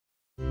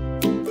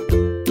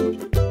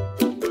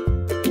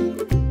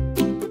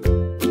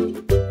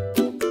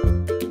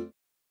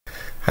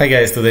Hi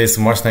guys, today is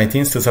March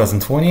 19th,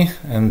 2020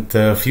 and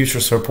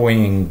futures are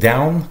pointing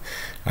down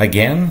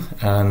again.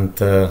 And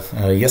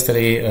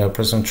yesterday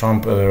President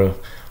Trump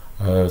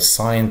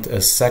signed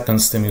a second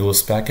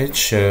stimulus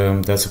package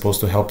that's supposed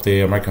to help the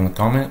American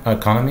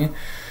economy.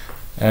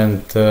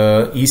 And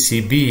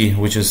ECB,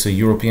 which is the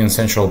European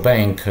Central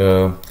Bank,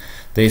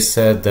 they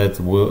said that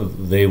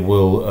they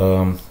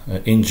will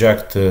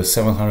inject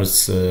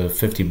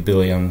 750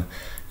 billion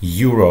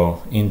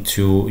euro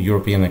into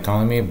European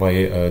economy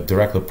by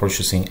directly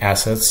purchasing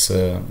assets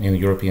in the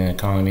European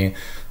economy,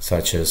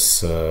 such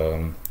as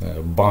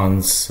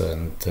bonds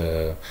and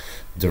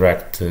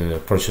direct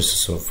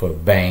purchases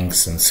of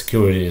banks and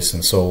securities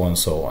and so on and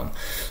so on.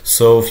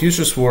 So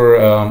futures were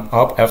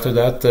up after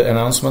that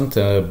announcement,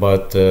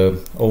 but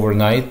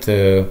overnight,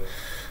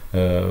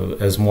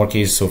 as more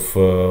cases of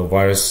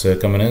virus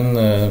coming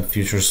in,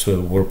 futures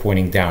were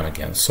pointing down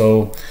again.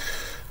 So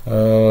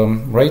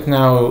right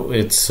now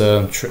it's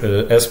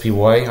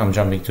SPY, I'm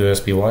jumping to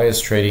SPY,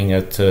 is trading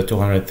at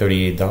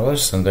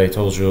 $238, and I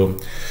told you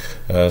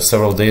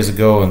several days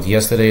ago and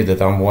yesterday that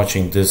I'm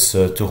watching this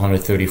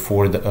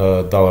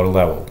 $234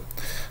 level,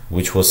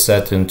 which was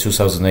set in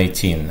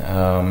 2018.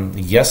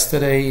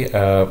 Yesterday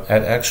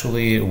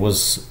it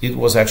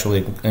was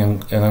actually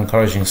an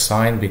encouraging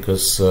sign,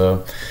 because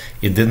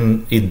it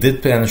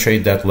did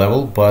penetrate that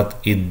level, but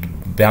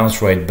it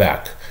bounced right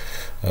back.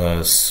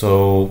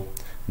 So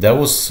that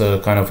was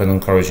kind of an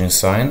encouraging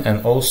sign.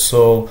 And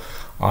also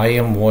I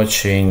am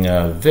watching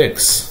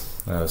VIX,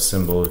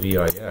 symbol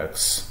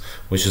VIX,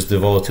 which is the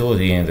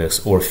volatility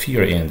index or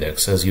fear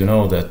index. As you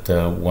know that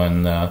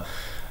when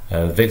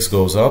VIX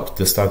goes up,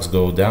 the stocks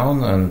go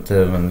down, and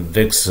when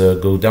VIX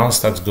go down,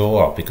 stocks go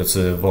up, because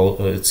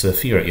it's a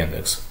fear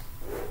index.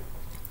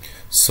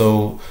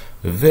 So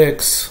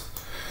VIX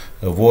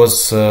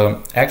was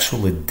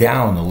actually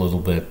down a little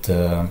bit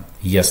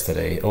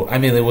yesterday. I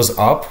mean, it was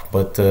up,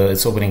 but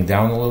it's opening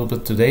down a little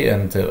bit today,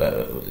 and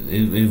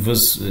it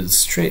was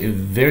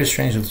very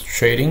strange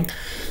trading.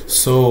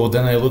 So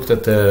then I looked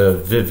at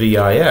the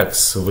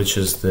VIX, which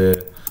is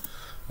the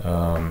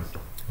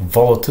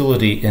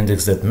volatility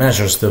index that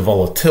measures the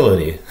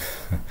volatility.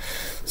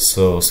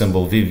 So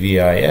symbol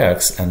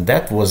VVIX, and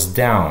that was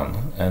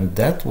down, and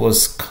that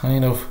was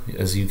kind of,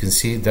 as you can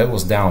see, that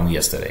was down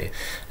yesterday,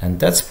 and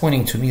that's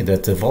pointing to me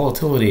that the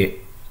volatility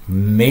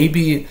may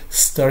be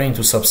starting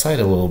to subside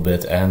a little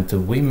bit, and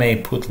we may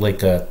put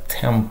like a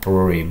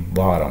temporary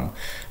bottom,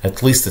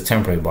 at least a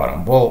temporary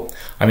bottom. Well,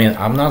 I mean,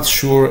 I'm not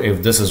sure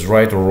if this is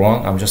right or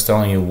wrong. I'm just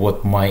telling you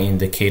what my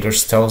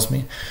indicators tell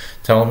me,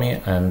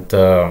 and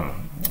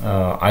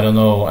I don't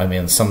know. I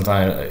mean,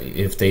 sometimes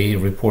if they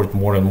report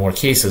more and more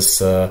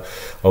cases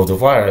of the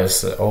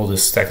virus, all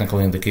these technical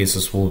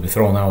indicators will be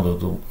thrown out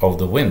of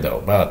the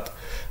window. But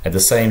at the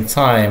same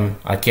time,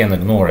 I can't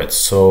ignore it.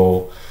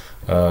 So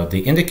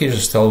the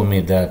indicators tell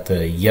me that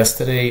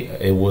yesterday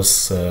it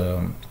was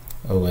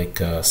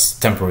like a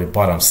temporary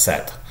bottom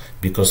set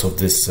because of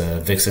this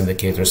VIX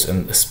indicators,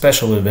 and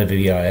especially the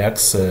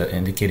VIX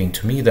indicating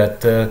to me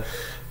that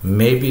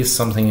maybe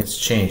something is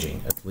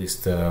changing, at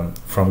least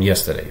from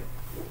yesterday.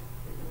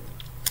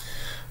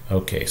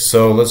 Okay,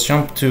 so let's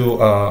jump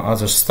to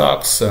other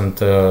stocks,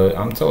 and I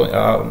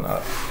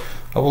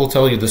will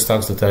tell you the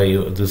stocks that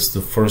this is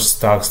the first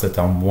stocks that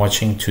I'm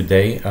watching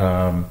today.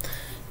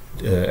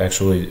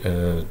 Actually,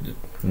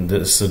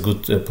 this is a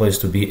good place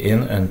to be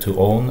in and to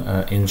own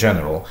in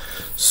general.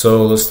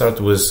 So let's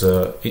start with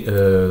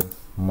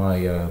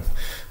my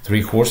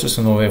three horses.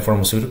 Inovio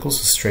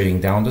Pharmaceuticals is trading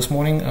down this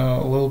morning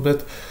a little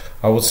bit.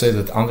 I would say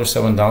that under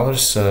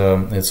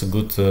 $7, it's a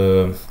good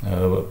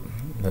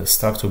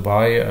stock to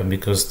buy,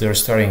 because they're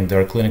starting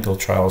their clinical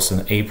trials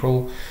in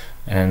April,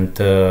 and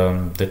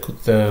they could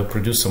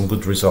produce some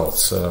good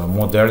results.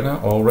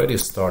 Moderna already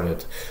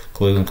started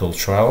clinical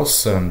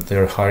trials, and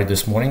they're high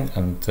this morning,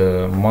 and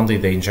Monday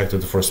they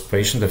injected the first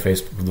patient.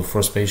 The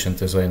first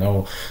patient, as I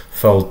know,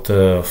 felt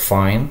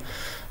fine,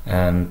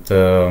 and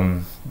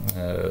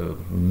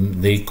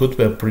they could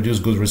produce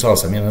good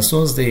results. I mean, as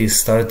soon as they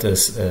start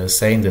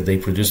saying that they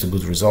produced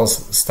good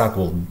results, stock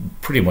will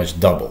pretty much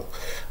double.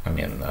 I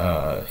mean,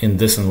 in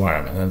this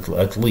environment,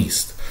 at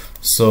least.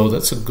 So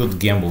that's a good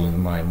gamble in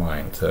my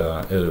mind,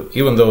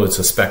 even though it's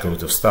a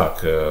speculative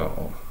stock,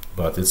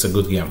 but it's a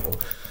good gamble.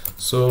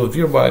 So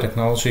Vir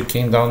Biotechnology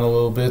came down a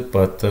little bit,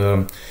 but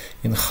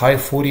in high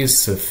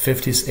 40s,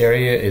 50s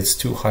area, it's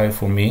too high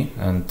for me,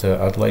 and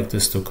I'd like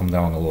this to come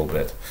down a little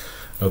bit.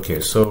 Okay,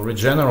 so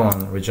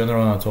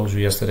Regeneron, I told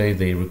you yesterday,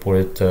 they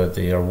reported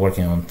they are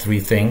working on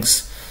three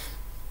things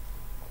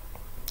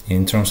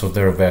in terms of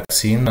their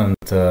vaccine, and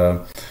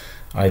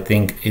I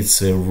think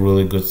it's a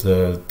really good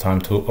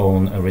time to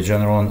own a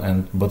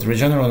Regeneron, but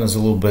Regeneron is a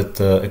little bit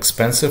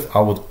expensive.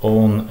 I would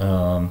own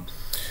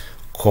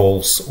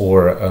calls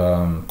or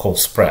call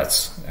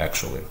spreads,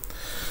 actually.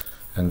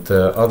 And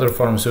other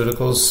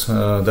pharmaceuticals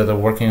that are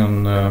working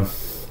on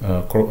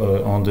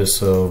this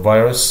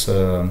virus,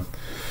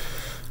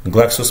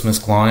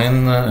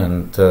 GlaxoSmithKline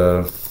and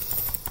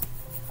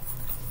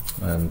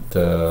and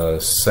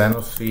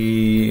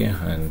Sanofi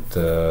and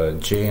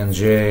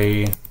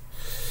J&J,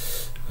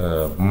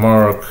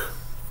 Merck.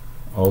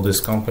 All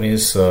these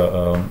companies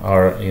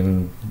are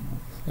in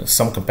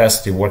some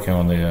capacity working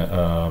on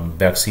the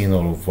vaccine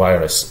or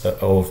virus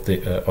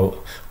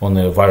on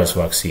the virus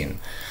vaccine,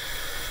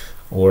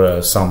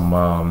 or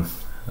some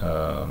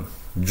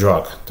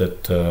drug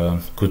that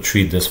could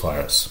treat this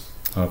virus.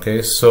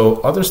 Okay, so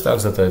other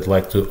stocks that I'd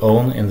like to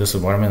own in this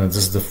environment, and this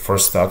is the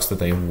first stocks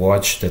that I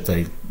watch that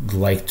I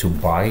like to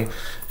buy,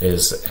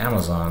 is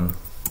Amazon.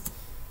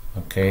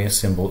 Okay,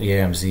 symbol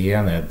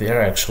AMZN, and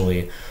they're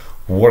actually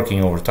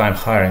working overtime,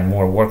 hiring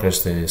more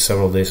workers.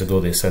 Several days ago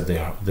they said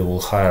they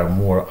will hire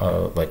more,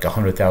 like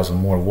 100,000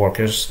 more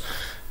workers.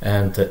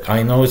 And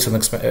I know it's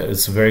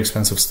a very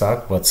expensive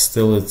stock, but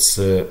still, it's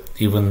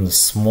even a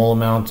small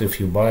amount. If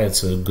you buy,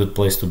 it's a good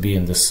place to be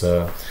in this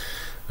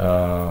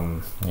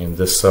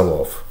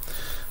sell-off.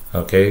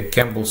 Okay,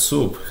 Campbell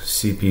Soup,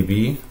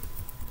 CPB.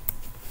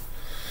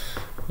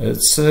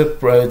 It's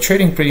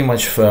trading pretty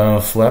much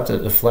flat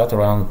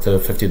around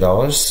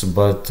 $50,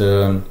 but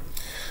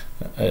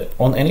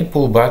on any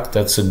pullback,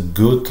 that's a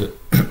good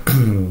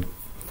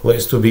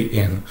place to be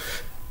in.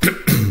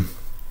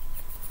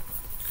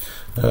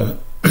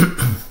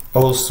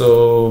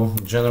 Also,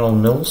 General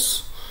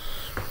Mills.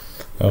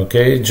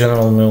 Okay,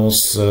 General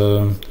Mills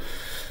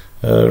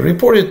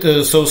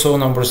reported so-so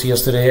numbers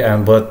yesterday,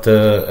 but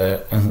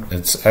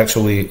it's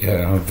actually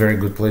a very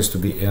good place to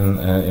be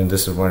in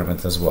this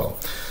environment as well.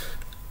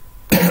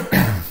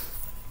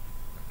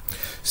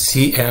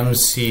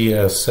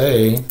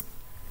 CMCSA.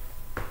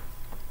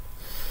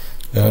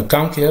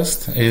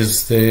 Comcast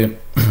is the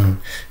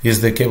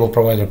cable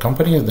provider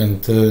company,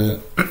 and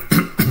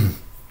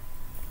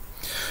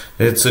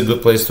it's a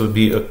good place to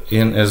be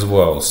in as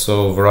well.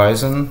 So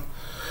Verizon,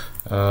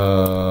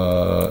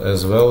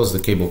 as well as the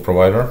cable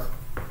provider,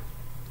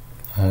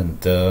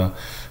 and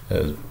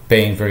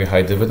paying very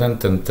high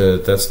dividend, and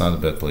that's not a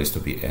bad place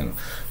to be in.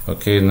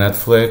 Okay,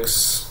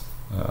 Netflix,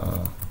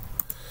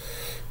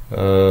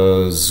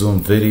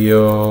 Zoom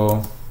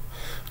Video.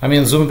 I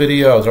mean, Zoom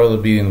Video, I'd rather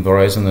be in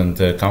Verizon and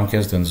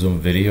Comcast than Zoom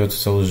Video,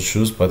 to tell you the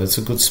truth, but it's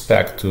a good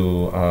spec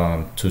to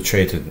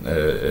trade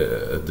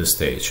at this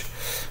stage.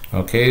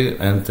 Okay,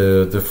 and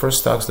the first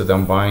stocks that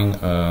I'm buying,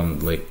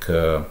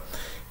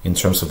 in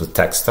terms of the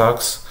tech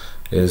stocks,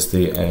 is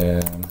the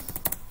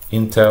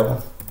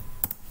Intel,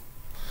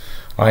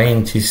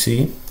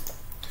 INTC.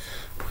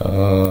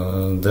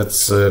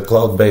 That's a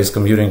cloud-based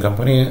computing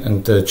company,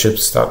 and chip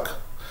stock,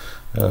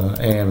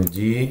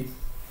 AMD.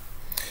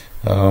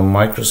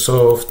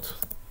 Microsoft,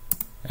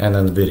 and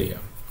NVIDIA.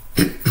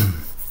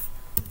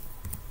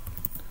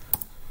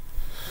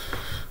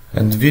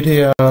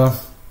 NVIDIA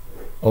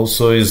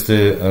also is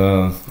the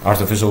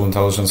artificial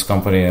intelligence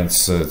company.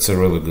 It's a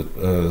really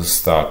good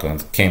stock,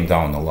 and came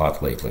down a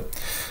lot lately.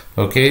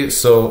 Okay,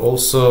 so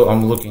also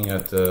I'm looking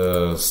at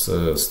a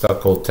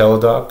stock called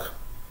Teladoc.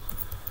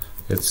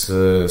 It's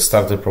a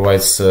stock that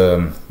provides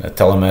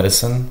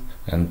telemedicine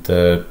and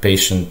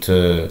patient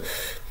to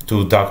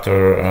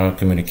doctor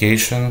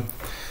communication.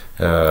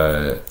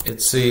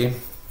 INTC.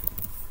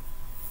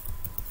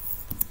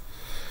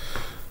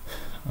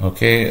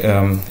 Okay,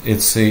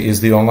 INTC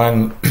is the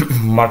online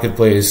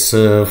marketplace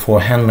for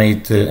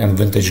handmade and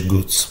vintage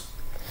goods.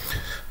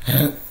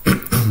 And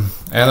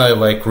I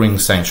like Ring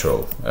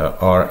Central,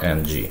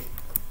 RNG.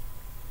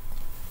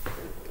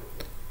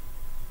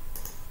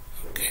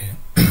 Okay,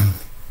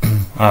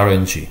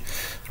 RNG.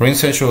 Ring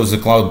Central is a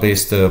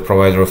cloud-based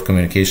provider of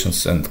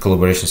communications and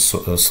collaboration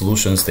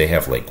solutions. They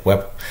have like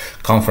web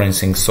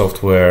conferencing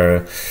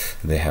software,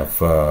 they have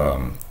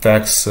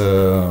fax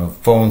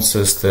phone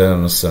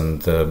systems,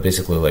 and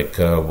basically like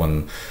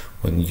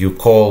when you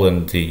call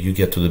and you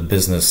get to the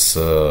business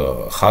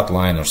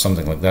hotline or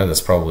something like that,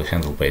 that's probably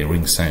handled by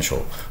Ring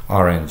Central,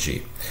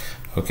 RNG.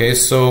 Okay,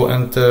 so,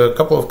 and a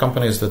couple of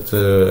companies that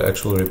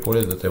actually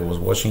reported that I was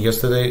watching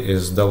yesterday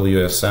is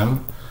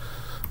WSM.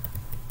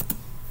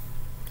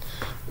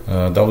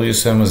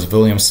 WSM is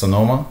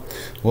Williams-Sonoma.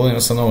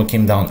 Williams-Sonoma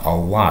came down a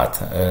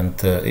lot, and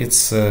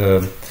it's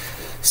a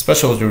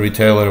specialty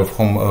retailer of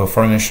home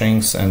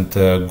furnishings and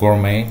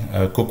gourmet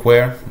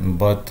cookware,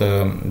 but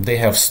they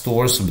have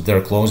stores.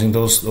 They're closing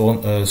those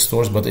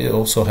stores, but they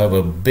also have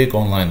a big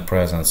online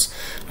presence.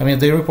 I mean,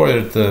 they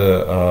reported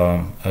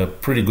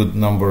pretty good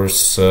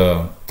numbers,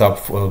 top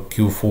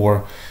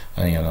Q4,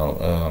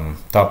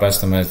 top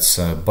estimates,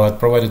 but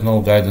provided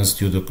no guidance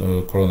due to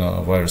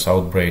coronavirus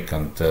outbreak,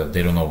 and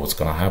they don't know what's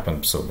going to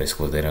happen, so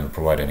basically they didn't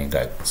provide any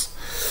guidance.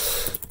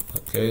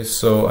 Okay,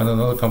 so, and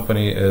another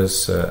company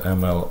is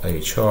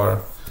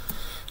MLHR,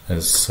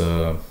 is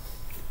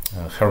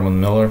Herman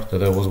Miller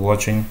that I was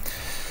watching,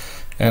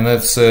 and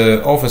it's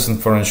office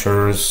and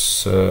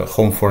furnitures,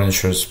 home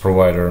furnitures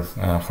provider,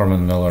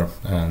 Herman Miller,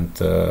 and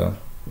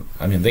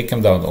I mean, they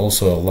came down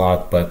also a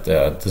lot, but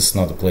this is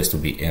not a place to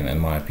be in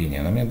my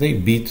opinion. I mean, they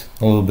beat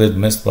a little bit,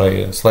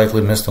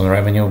 slightly missed on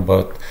revenue,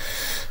 but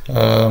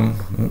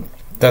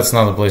that's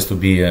not a place to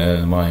be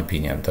in my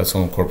opinion. That's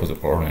on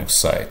corporate earnings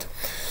side.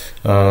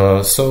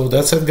 So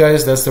that's it,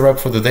 guys. That's the wrap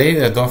for the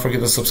day. Don't forget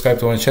to subscribe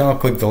to my channel,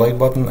 click the like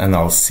button, and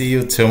I'll see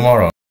you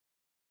tomorrow.